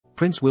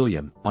Prince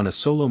William, on a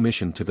solo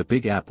mission to the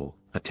Big Apple,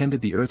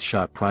 attended the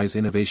Earthshot Prize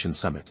Innovation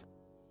Summit.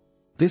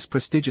 This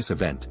prestigious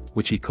event,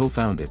 which he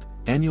co-founded,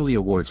 annually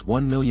awards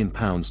 £1 million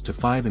to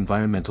 5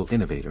 environmental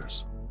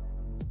innovators.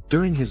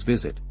 During his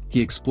visit,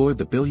 he explored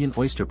the Billion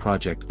Oyster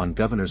Project on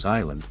Governor's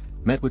Island,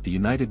 met with the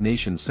United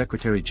Nations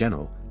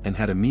Secretary-General, and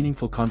had a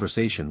meaningful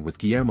conversation with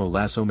Guillermo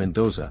Lasso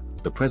Mendoza,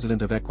 the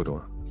President of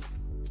Ecuador.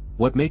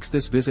 What makes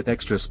this visit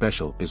extra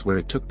special is where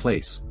it took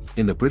place,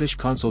 in the British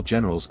Consul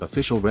General's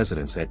official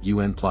residence at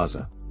UN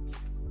Plaza.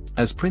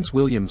 As Prince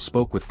William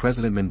spoke with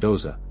President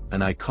Mendoza,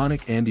 an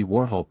iconic Andy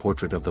Warhol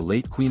portrait of the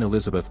late Queen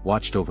Elizabeth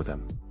watched over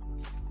them.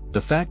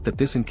 The fact that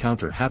this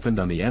encounter happened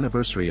on the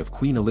anniversary of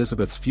Queen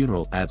Elizabeth's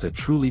funeral adds a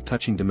truly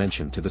touching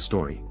dimension to the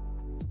story.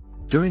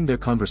 During their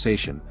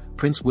conversation,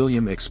 Prince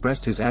William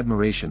expressed his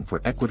admiration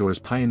for Ecuador's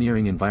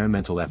pioneering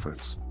environmental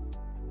efforts.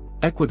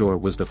 Ecuador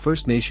was the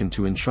first nation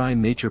to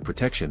enshrine nature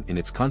protection in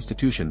its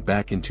constitution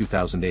back in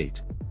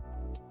 2008.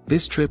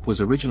 This trip was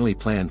originally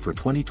planned for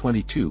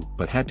 2022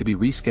 but had to be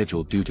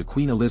rescheduled due to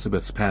Queen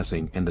Elizabeth's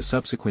passing and the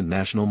subsequent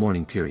national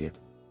mourning period.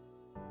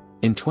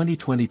 In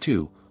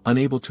 2022,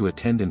 unable to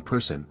attend in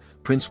person,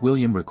 Prince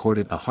William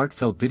recorded a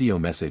heartfelt video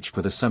message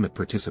for the summit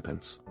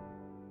participants.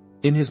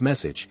 In his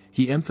message,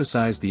 he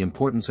emphasized the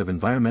importance of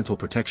environmental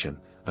protection,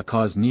 a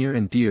cause near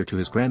and dear to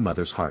his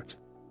grandmother's heart.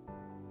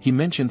 He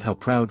mentioned how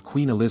proud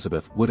Queen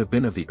Elizabeth would have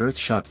been of the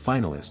Earthshot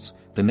finalists,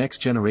 the next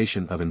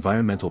generation of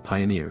environmental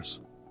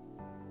pioneers.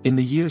 In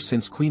the years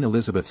since Queen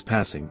Elizabeth's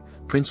passing,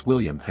 Prince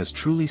William has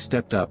truly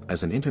stepped up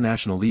as an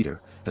international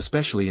leader,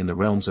 especially in the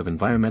realms of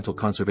environmental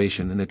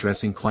conservation and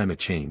addressing climate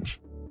change.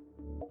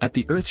 At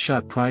the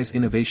Earthshot Prize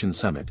Innovation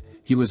Summit,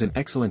 he was in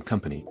excellent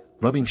company,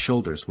 rubbing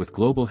shoulders with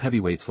global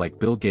heavyweights like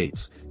Bill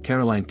Gates,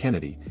 Caroline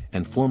Kennedy,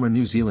 and former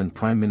New Zealand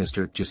Prime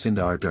Minister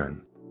Jacinda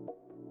Ardern.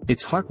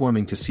 It's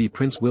heartwarming to see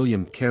Prince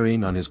William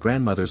carrying on his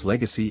grandmother's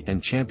legacy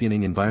and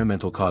championing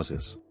environmental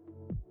causes.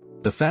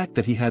 The fact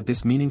that he had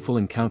this meaningful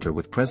encounter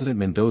with President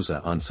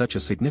Mendoza on such a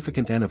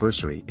significant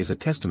anniversary is a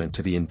testament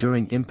to the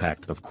enduring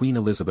impact of Queen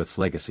Elizabeth's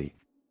legacy.